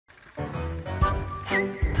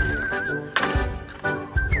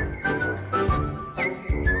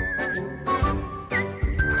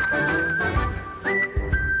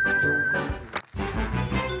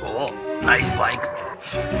Nice bike.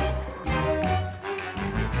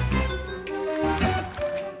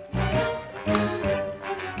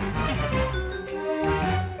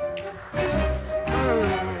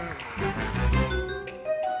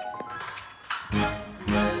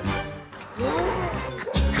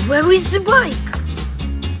 Where is the bike?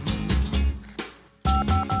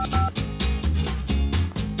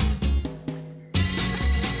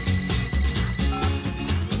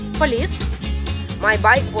 Police? My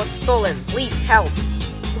bike was stolen. Please help.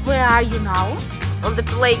 Where are you now? On the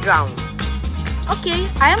playground. Okay,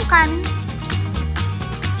 I am coming.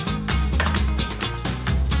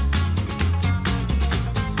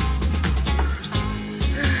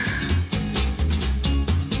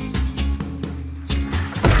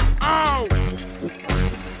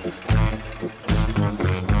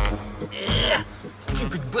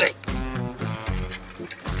 Stupid bike.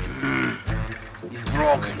 It's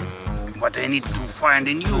broken, but I need to find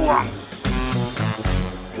a new one.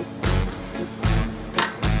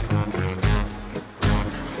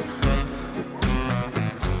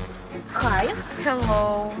 Hi.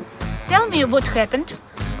 Hello. Tell me what happened.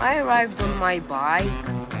 I arrived on my bike,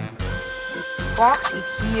 parked it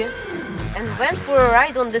here, and went for a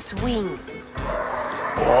ride on the swing.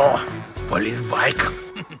 Oh, police bike.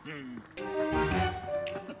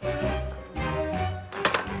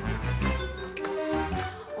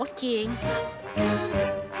 Okay.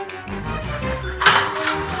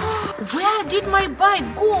 Where did my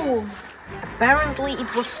bike go? Apparently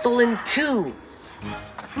it was stolen too.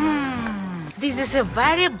 This is a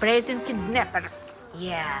very brazen kidnapper.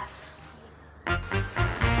 Yes.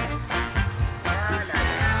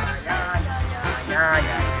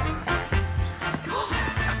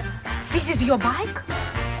 This is your bike?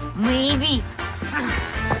 Maybe.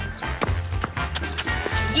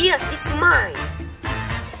 Yes, it's mine.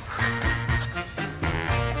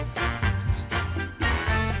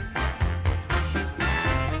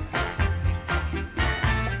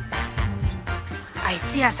 I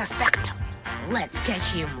see a suspect. Let's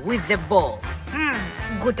catch him with the ball.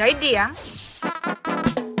 Good idea.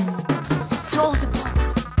 Throw the ball.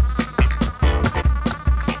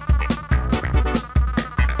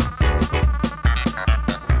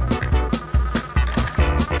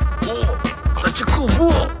 Oh, such a cool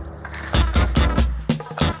ball.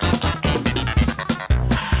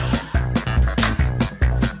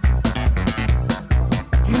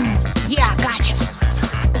 Yeah, gotcha.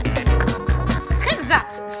 Hands up.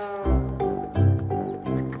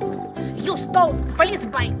 You stole police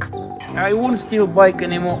bike. I won't steal bike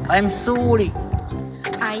anymore. I'm sorry.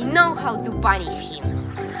 I know how to punish him.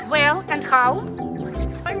 Well, and how?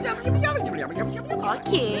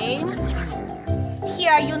 Okay.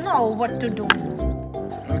 Here you know what to do.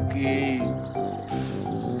 Okay.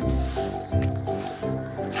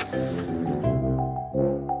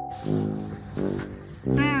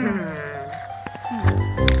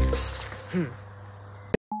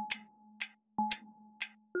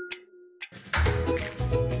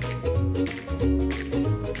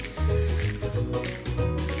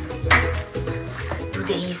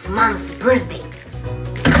 Today is Mom's birthday.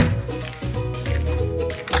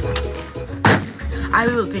 I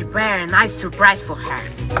will prepare a nice surprise for her.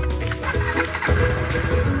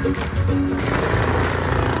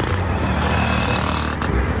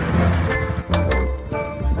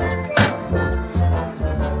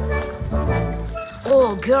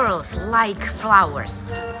 All girls like flowers.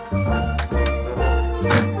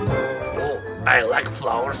 Oh, I like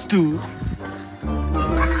flowers too.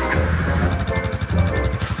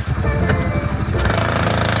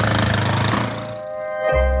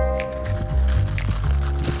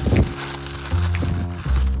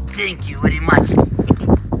 Thank you very much.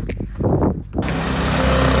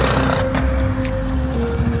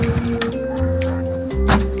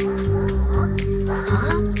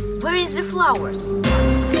 Huh? Where is the flowers?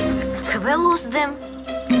 Have I lost them?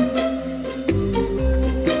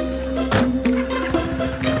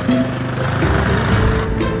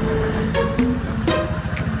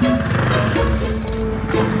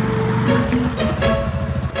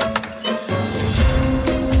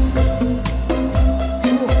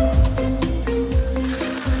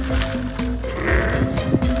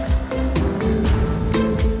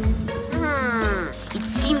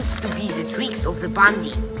 Of the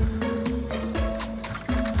Bandit.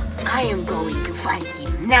 I am going to find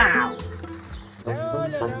him now.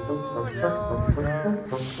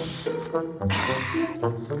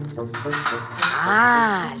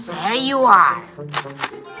 Ah, there you are.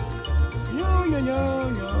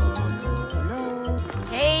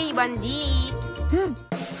 Hey, Bandit.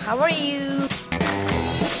 How are you?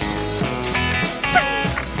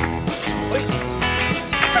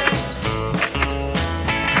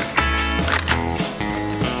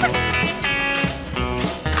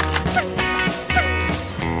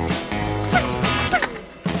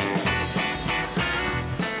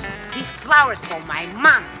 These flowers for my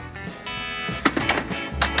mom.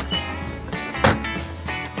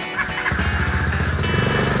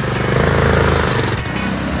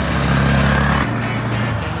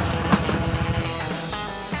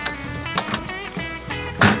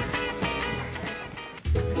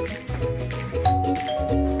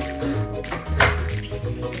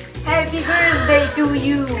 Happy birthday to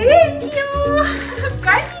you! Thank you!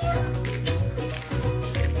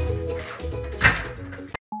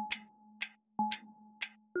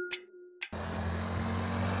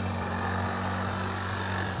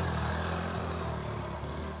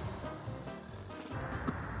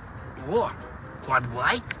 О, quad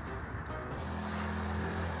bike?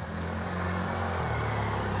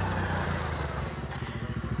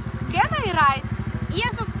 Can I ride?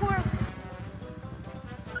 Yes, of course.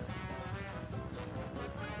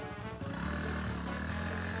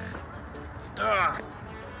 Stop!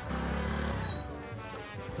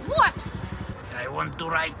 What? I want to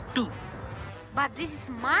ride too. But this is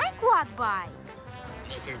my quad bike.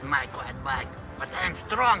 This is my quad bike, but I'm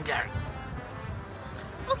stronger.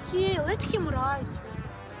 Okay, let him ride.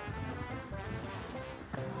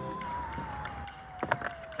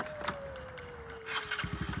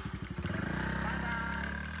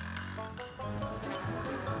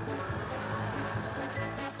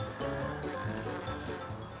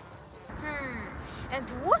 And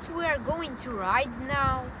what we are going to ride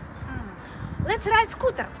now? Let's ride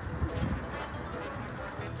scooter.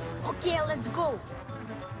 Okay, let's go.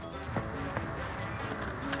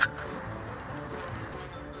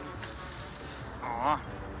 Oh,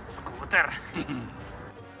 scooter.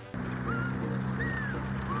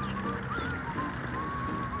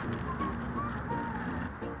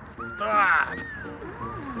 Stop!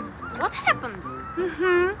 What happened?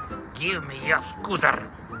 Give me your scooter.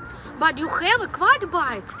 But you have a quad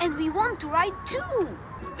bike. And we want to ride too.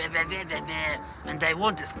 And I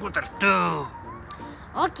want a scooter too.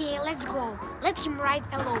 Okay, let's go. Let him ride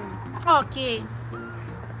alone. Okay.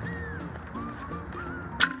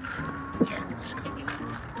 Yes.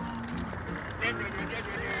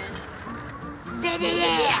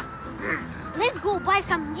 Let's go buy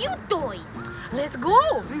some new toys. Let's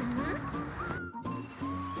go.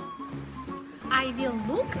 I will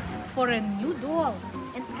look for a new doll.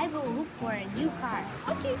 And I will look for a new car.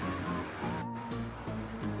 Okay.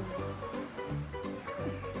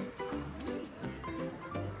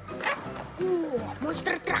 Ooh,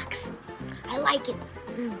 monster trucks. I like it.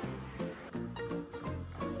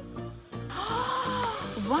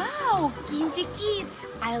 Wow, Kindy Kids.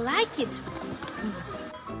 I like it.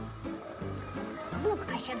 Look,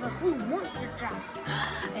 I have a cool monster truck.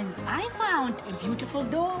 And I found a beautiful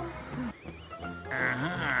doll.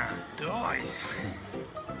 Toys.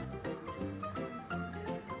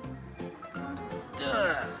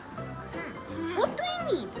 Stop. What do you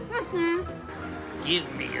need? Give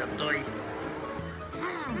me your toys.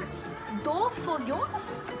 Dolls for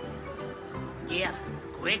girls? Yes,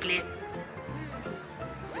 quickly.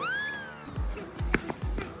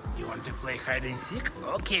 You want to play hide and seek?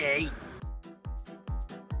 Okay.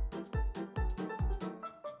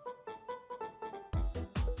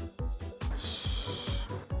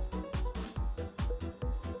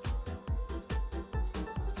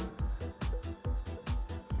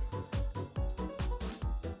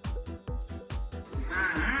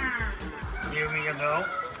 Give me your doll.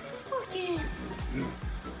 Okay.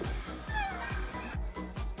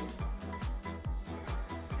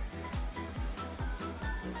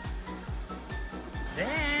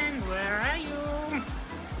 Then, where are you?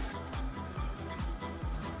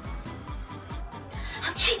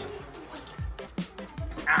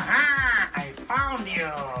 Aha! I found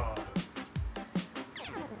you!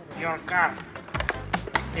 Your car.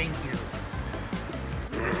 Thank you.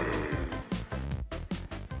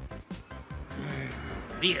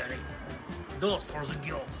 Really? Those for the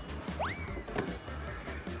girls.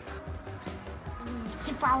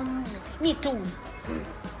 He found me. Me too.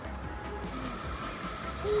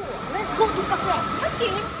 Cool. Let's go to cafe.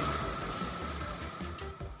 Okay.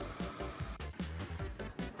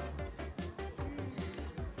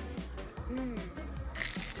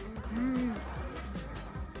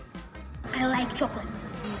 I like chocolate.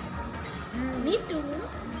 Me too.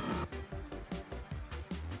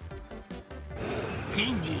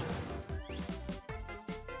 Candy.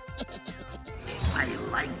 I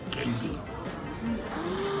like candy.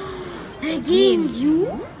 Again,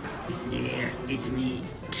 you? Yes, it's me.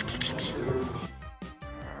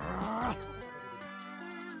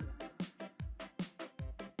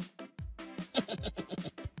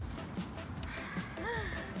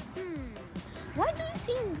 Why do you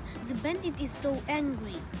think the bandit is so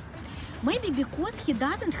angry? Maybe because he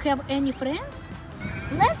doesn't have any friends?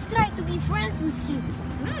 Let's try to be friends with him.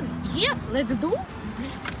 Yes, let's do.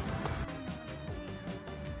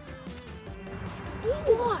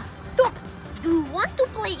 Oh, stop! Do you want to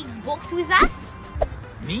play Xbox with us?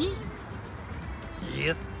 Me?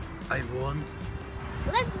 Yes, I want.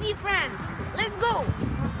 Let's be friends. Let's go.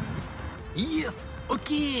 Yes,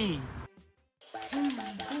 okay.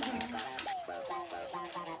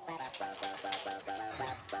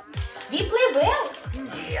 We play well.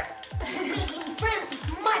 Yes. Making friends is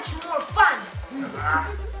much more fun.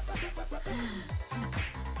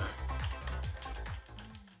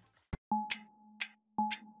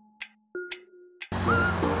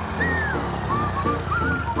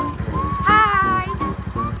 Hi.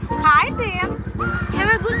 Hi, Dan.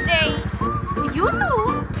 Have a good day. You too.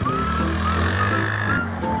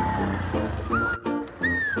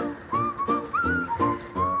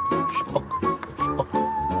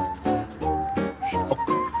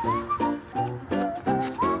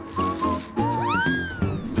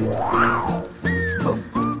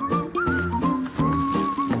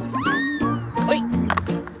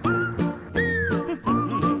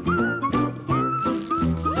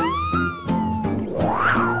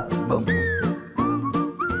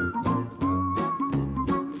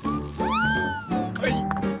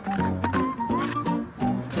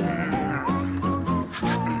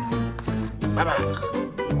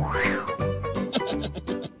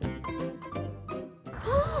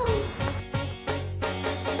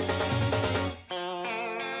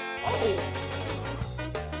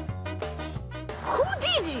 Who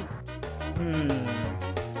did it?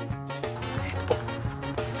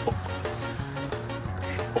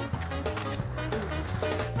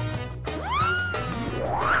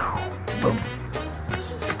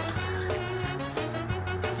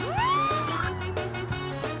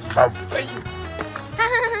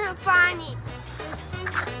 Funny.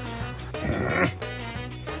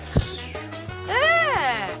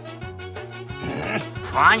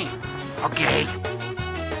 Funny? Okay.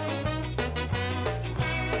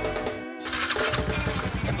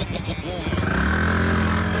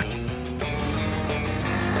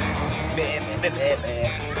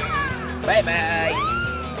 Bye-bye.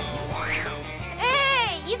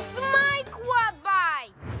 Hey, it's my quad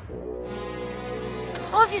bike.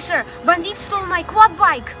 Officer, bandit stole my quad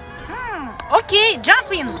bike. Okay,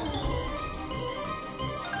 jump in.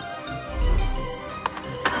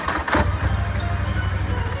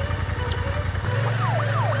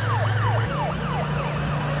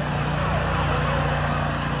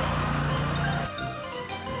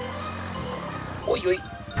 Ой-ой.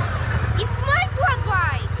 It's my quad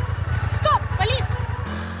bike. Stop, police.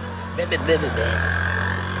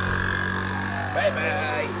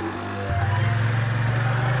 Bye-bye.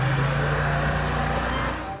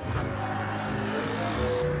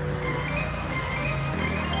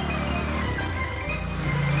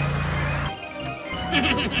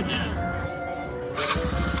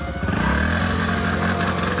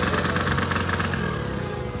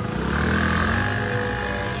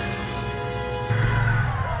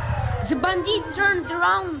 The bandit turned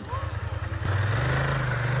around.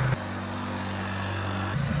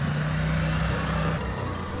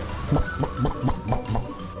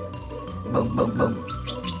 Boom, boom, boom.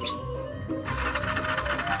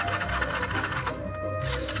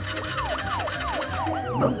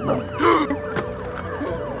 Boom, boom.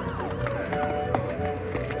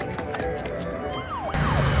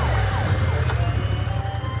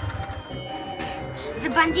 The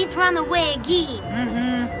bandit ran away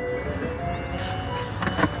again.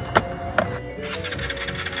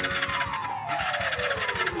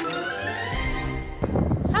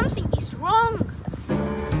 Something is wrong.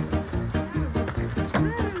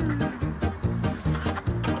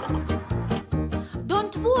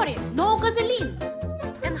 Don't worry, no gasoline.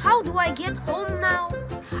 And how do I get home now?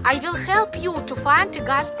 I will help you to find a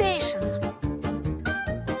gas station.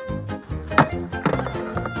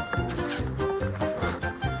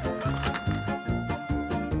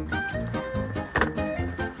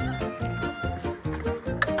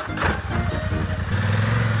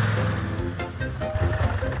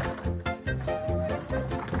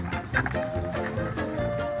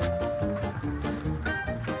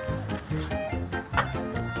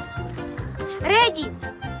 Ready.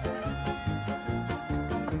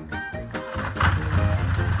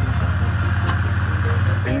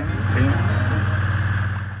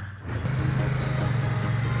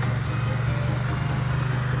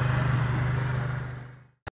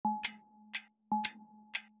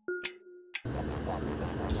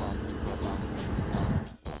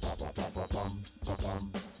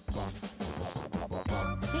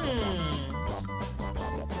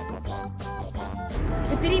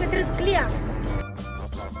 The perimeter is clear.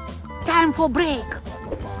 Time for break.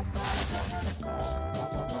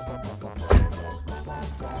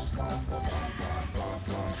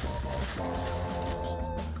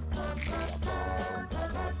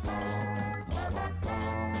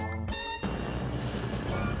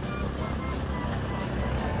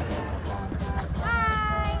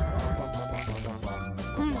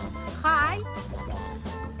 Hi.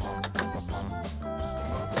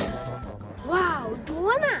 Wow,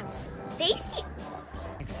 donuts! Tasty?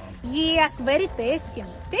 Yes, very tasty.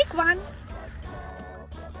 Take one.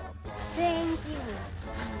 Thank you.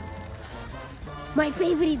 My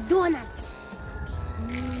favorite donuts.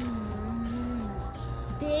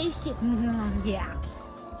 Tasty. Yeah.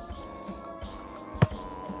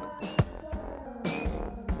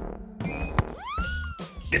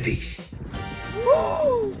 The dish.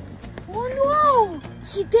 Oh no!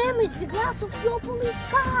 He damaged the glass of your police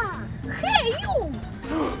car. Hey, you!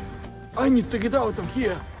 I need to get out of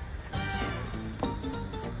here.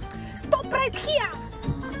 Stop right here.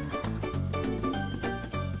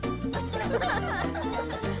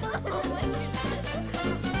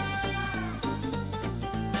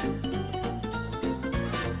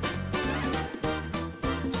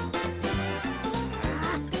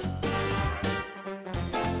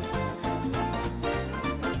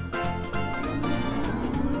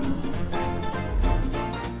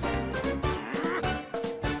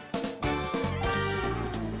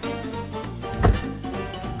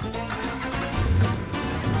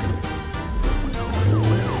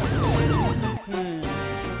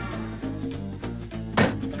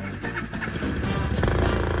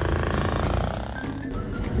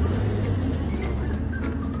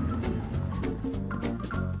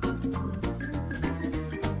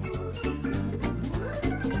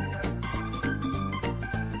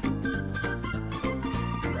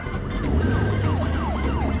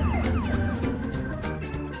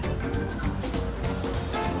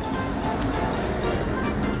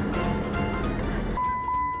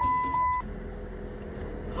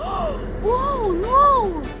 Oh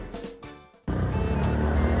no!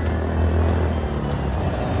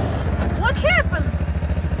 What happened?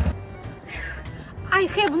 I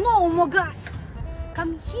have no more gas.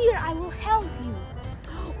 Come here, I will help you.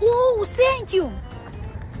 Oh, thank you.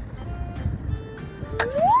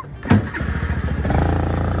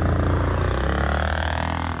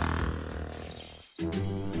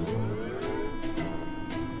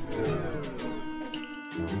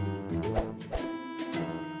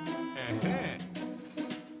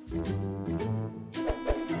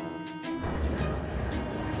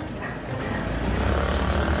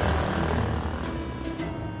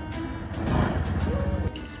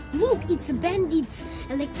 Look, it's a Bandit's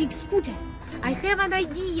electric scooter. I have an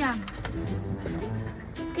idea.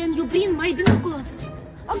 Can you bring my binoculars?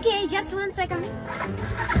 Okay, just 1 second.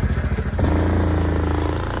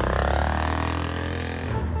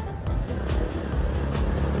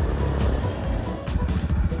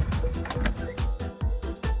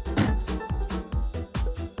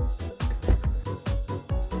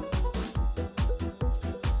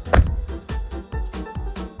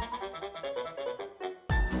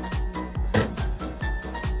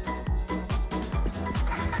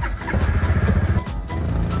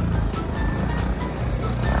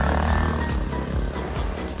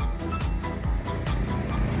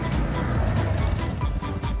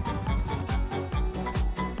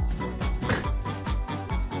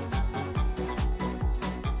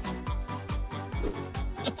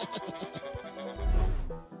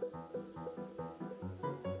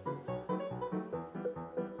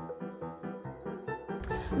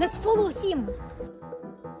 Let's follow him.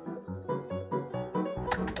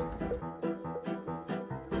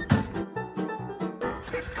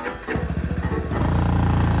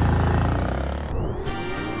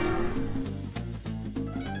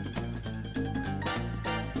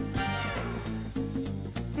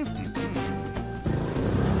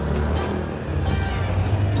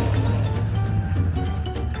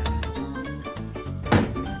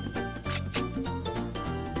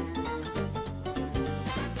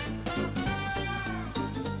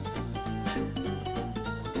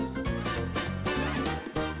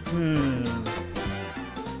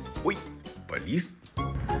 Ой, police.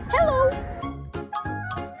 Hello!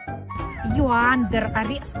 You are under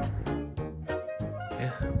arrest.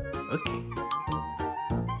 Okay.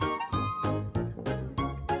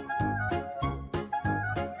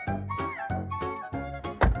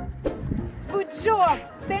 Good job.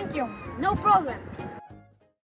 Thank you. No problem.